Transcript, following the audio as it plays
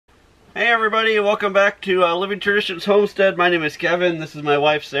Hey everybody, welcome back to Living Traditions Homestead. My name is Kevin, this is my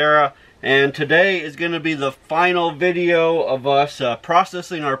wife Sarah, and today is going to be the final video of us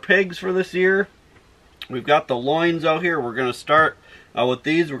processing our pigs for this year. We've got the loins out here. We're going to start with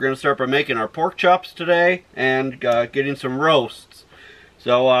these. We're going to start by making our pork chops today and getting some roasts.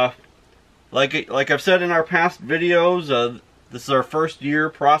 So like I've said in our past videos, this is our first year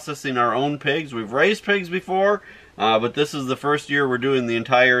processing our own pigs. We've raised pigs before, but this is the first year we're doing the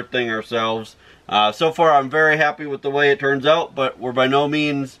entire thing ourselves. So far I'm very happy with the way it turns out, but we're by no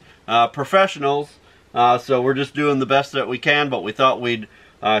means professionals, so we're just doing the best that we can, but we thought we'd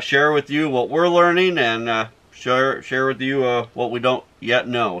share with you what we're learning and share with you what we don't yet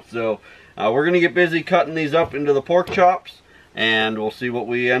know. So we're going to get busy cutting these up into the pork chops, and we'll see what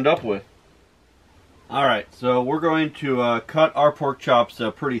we end up with. Alright, so we're going to cut our pork chops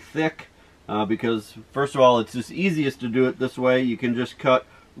pretty thick. Because first of all, it's just easiest to do it this way. You can just cut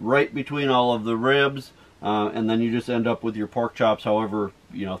right between all of the ribs, and then you just end up with your pork chops however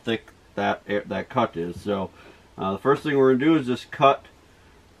thick that cut is. So the first thing we're going to do is just cut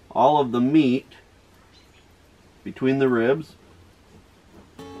all of the meat between the ribs.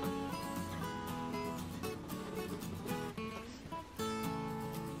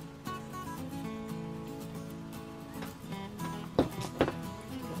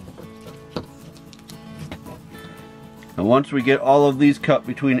 And once we get all of these cut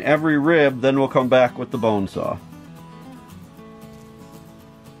between every rib, then we'll come back with the bone saw.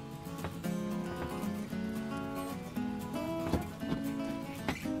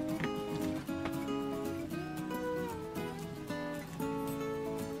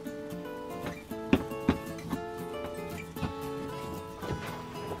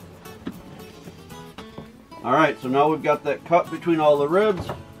 Alright, so now we've got that cut between all the ribs.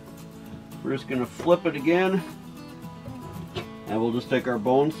 We're just going to flip it again. And we'll just take our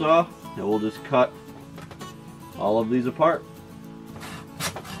bone saw and we'll just cut all of these apart.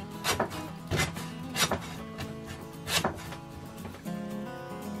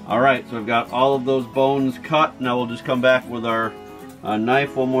 Alright, so I've got all of those bones cut. Now we'll just come back with our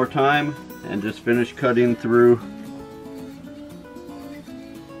knife one more time and just finish cutting through .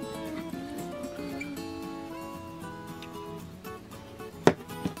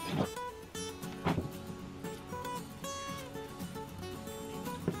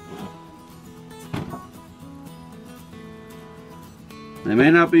 They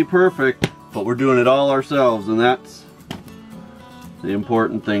may not be perfect, but we're doing it all ourselves, and that's the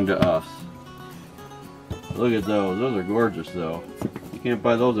important thing to us. Look at those. Those are gorgeous, though. You can't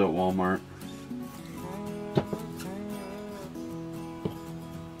buy those at Walmart.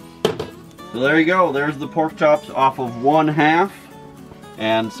 So there you go. There's the pork chops off of one half.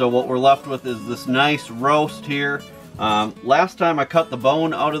 And so what we're left with is this nice roast here. Last time I cut the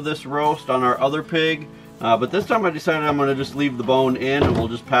bone out of this roast on our other pig. But this time I decided I'm going to just leave the bone in, and we'll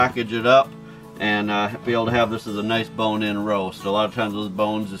just package it up and be able to have this as a nice bone-in roast. A lot of times those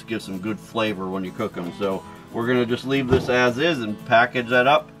bones just give some good flavor when you cook them. So we're going to just leave this as is and package that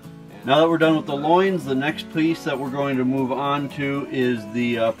up. Now that we're done with the loins, the next piece that we're going to move on to is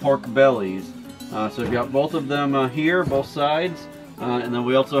the pork bellies. So we've got both of them here, both sides, and then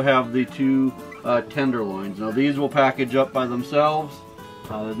we also have the two tenderloins. Now these will package up by themselves.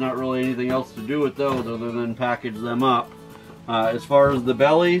 There's not really anything else to do with those other than package them up. As far as the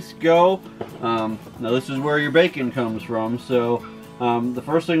bellies go, now this is where your bacon comes from. So the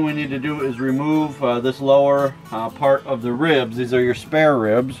first thing we need to do is remove this lower part of the ribs. These are your spare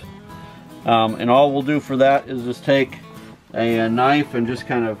ribs. And all we'll do for that is just take a knife and just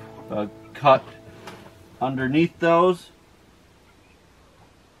kind of cut underneath those.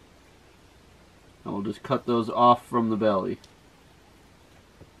 And we'll just cut those off from the belly.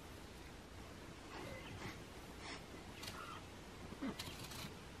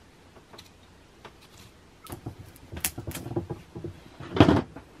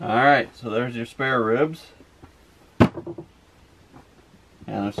 Alright, so there's your spare ribs. And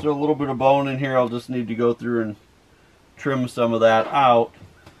there's still a little bit of bone in here. I'll just need to go through and trim some of that out.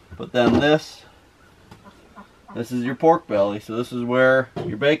 But then this is your pork belly. So this is where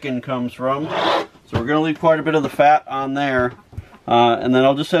your bacon comes from. So we're going to leave quite a bit of the fat on there. And then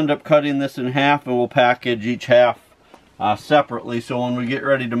I'll just end up cutting this in half, and we'll package each half separately. So when we get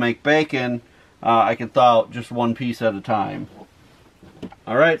ready to make bacon, I can thaw out just one piece at a time.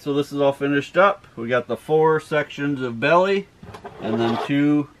 Alright, so this is all finished up. We got the 4 sections of belly and then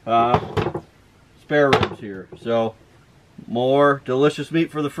 2 spare ribs here. So more delicious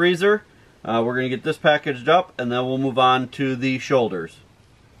meat for the freezer. We're going to get this packaged up, and then we'll move on to the shoulders.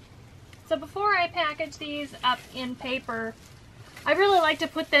 So before I package these up in paper, I really like to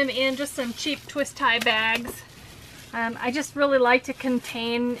put them in just some cheap twist tie bags. I just really like to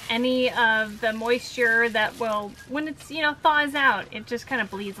contain any of the moisture that will, when it's, you know, thaws out, it just kind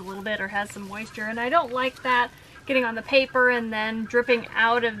of bleeds a little bit or has some moisture. And I don't like that getting on the paper and then dripping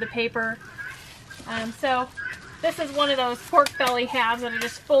out of the paper. So this is one of those pork belly halves that I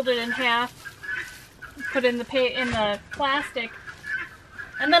just folded in half, put in the plastic,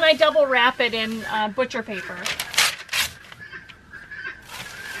 and then I double wrap it in butcher paper.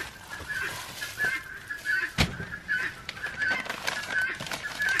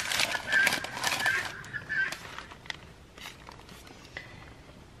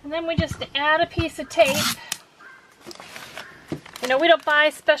 And then we just add a piece of tape. You know, we don't buy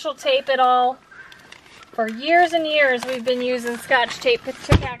special tape at all. For years and years we've been using Scotch tape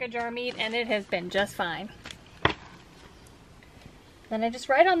to package our meat, and it has been just fine. Then I just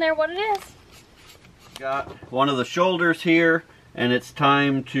write on there what it is. Got one of the shoulders here, and it's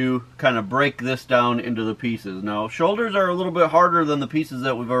time to kind of break this down into the pieces. Now, shoulders are a little bit harder than the pieces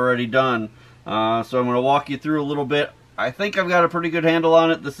that we've already done, so I'm going to walk you through a little bit. I think I've got a pretty good handle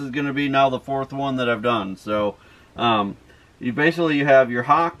on it. This is going to be now the fourth one that I've done. So you have your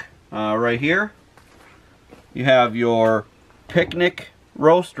hock right here. You have your picnic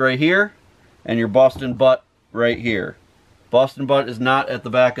roast right here, and your Boston butt right here. Boston butt is not at the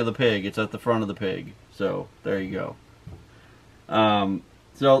back of the pig, it's at the front of the pig. So there you go.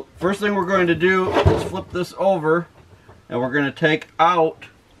 So first thing we're going to do is flip this over, and we're going to take out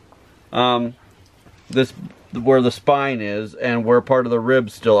this where the spine is and where part of the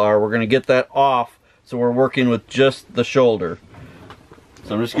ribs still are. We're going to get that off, so we're working with just the shoulder.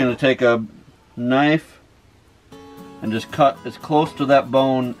 So I'm just going to take a knife and just cut as close to that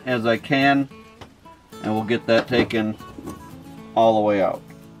bone as I can, and we'll get that taken all the way out.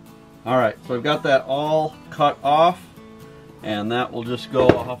 Alright, so I've got that all cut off, and that will just go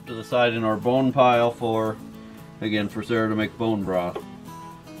off to the side in our bone pile for Sarah to make bone broth.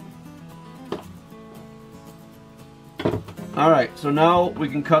 Alright, so now we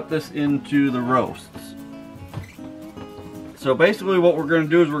can cut this into the roasts. So basically what we're going to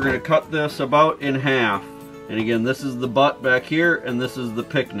do is we're going to cut this about in half. And again, this is the butt back here, and this is the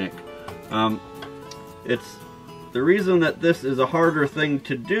picnic. It's the reason that this is a harder thing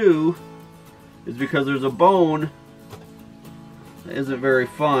to do is because there's a bone that isn't very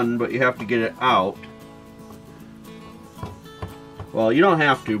fun, but you have to get it out. Well, you don't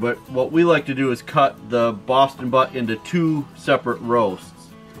have to, but what we like to do is cut the Boston butt into two separate roasts.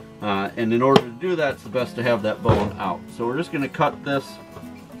 And in order to do that, it's the best to have that bone out. So we're just going to cut this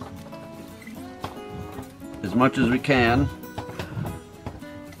as much as we can.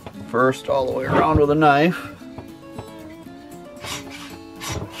 First, all the way around with a knife.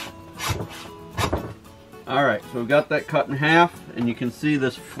 Alright, so we've got that cut in half, and you can see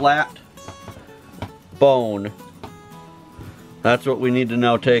this flat bone. That's what we need to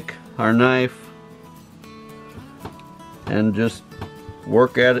now take our knife and just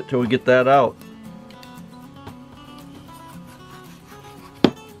work at it till we get that out.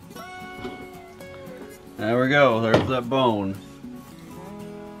 There we go, there's that bone.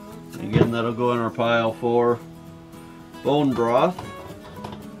 Again, that'll go in our pile for bone broth.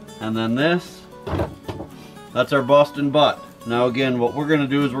 And then this, that's our Boston butt. Now again, what we're going to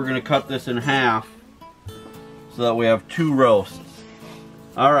do is we're going to cut this in half so that we have two roasts.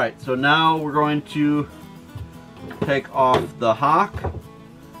 Alright, so now we're going to take off the hock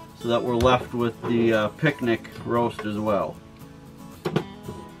so that we're left with the picnic roast as well.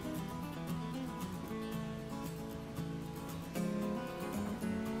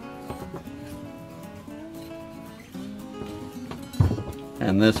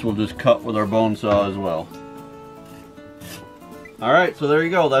 And this will just cut with our bone saw as well. Alright, so there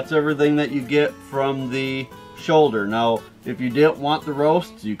you go. That's everything that you get from the shoulder. Now, if you didn't want the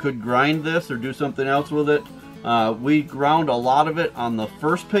roasts, you could grind this or do something else with it. We ground a lot of it on the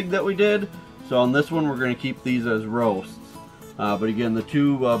first pig that we did, so on this one we're going to keep these as roasts. But again, the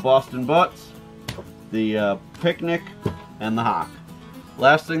two Boston butts, the picnic, and the hock.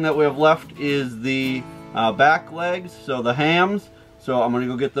 Last thing that we have left is the back legs, so the hams. So I'm going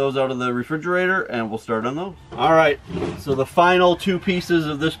to go get those out of the refrigerator and we'll start on those. Alright, so the final two pieces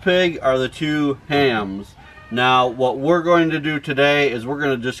of this pig are the two hams. Now what we're going to do today is we're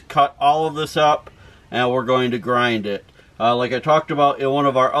going to just cut all of this up and we're going to grind it. Like I talked about in one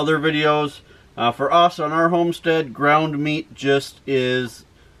of our other videos, for us on our homestead, ground meat just is,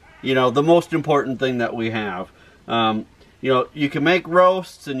 you know, the most important thing that we have. You know, you can make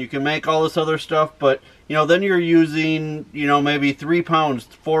roasts and you can make all this other stuff, but, you know, then you're using, you know, maybe 3 pounds,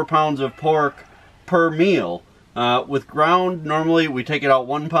 4 pounds of pork per meal. With ground, normally we take it out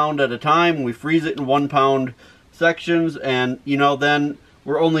 1 pound at a time. We freeze it in 1 pound sections, and you know, then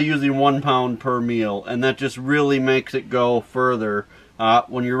we're only using 1 pound per meal, and that just really makes it go further.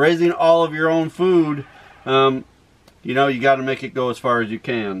 When you're raising all of your own food, you know, you got to make it go as far as you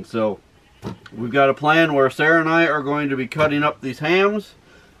can. So we've got a plan where Sarah and I are going to be cutting up these hams.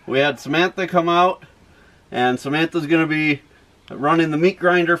 We had Samantha come out, and Samantha's going to be running the meat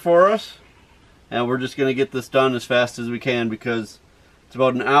grinder for us, and we're just going to get this done as fast as we can because it's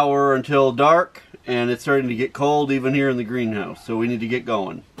about an hour until dark, and it's starting to get cold even here in the greenhouse, so we need to get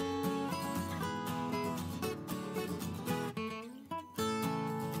going.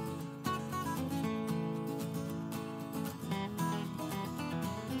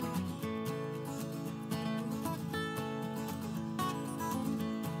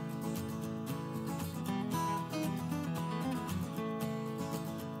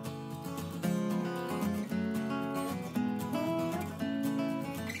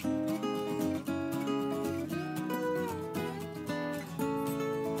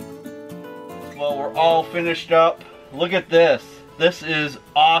 Well, we're all finished up. Look at this. This is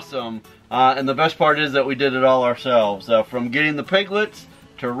awesome. And the best part is that we did it all ourselves. From getting the piglets,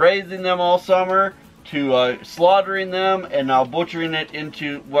 to raising them all summer, to slaughtering them, and now butchering it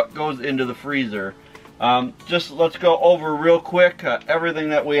into what goes into the freezer. Just let's go over real quick everything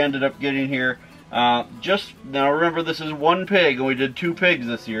that we ended up getting here. Just now, remember, this is 1 pig, and we did 2 pigs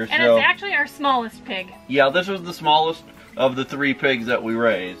this year. And so, it's actually our smallest pig. Yeah, this was the smallest of the 3 pigs that we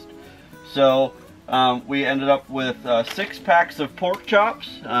raised. So we ended up with 6 packs of pork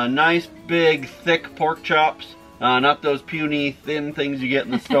chops, nice big thick pork chops, not those puny thin things you get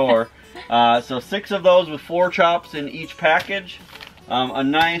in the store. So 6 of those with 4 chops in each package, a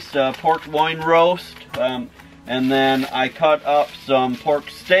nice pork loin roast, and then I cut up some pork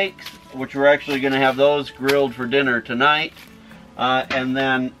steaks, which we're actually going to have those grilled for dinner tonight. And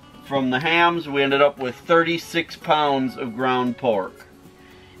then from the hams we ended up with 36 pounds of ground pork.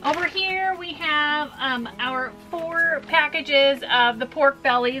 Over here we have our 4 packages of the pork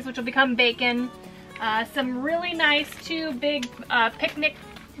bellies, which will become bacon. Some really nice 2 big picnic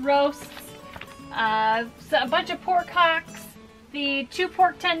roasts. So a bunch of pork hocks, the 2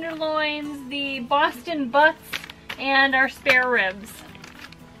 pork tenderloins, the Boston butts, and our spare ribs.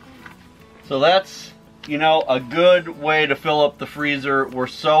 So that's, you know, a good way to fill up the freezer. We're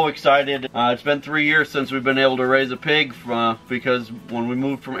so excited. It's been 3 years since we've been able to raise a pig because when we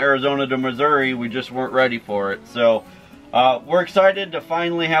moved from Arizona to Missouri, we just weren't ready for it. So we're excited to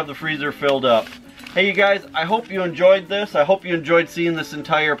finally have the freezer filled up. Hey you guys, I hope you enjoyed this. I hope you enjoyed seeing this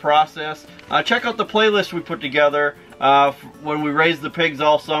entire process. Check out the playlist we put together when we raised the pigs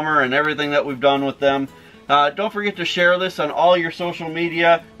all summer and everything that we've done with them. Don't forget to share this on all your social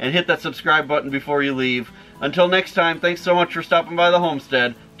media and hit that subscribe button before you leave. Until next time, thanks so much for stopping by the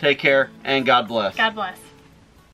homestead. Take care and God bless. God bless.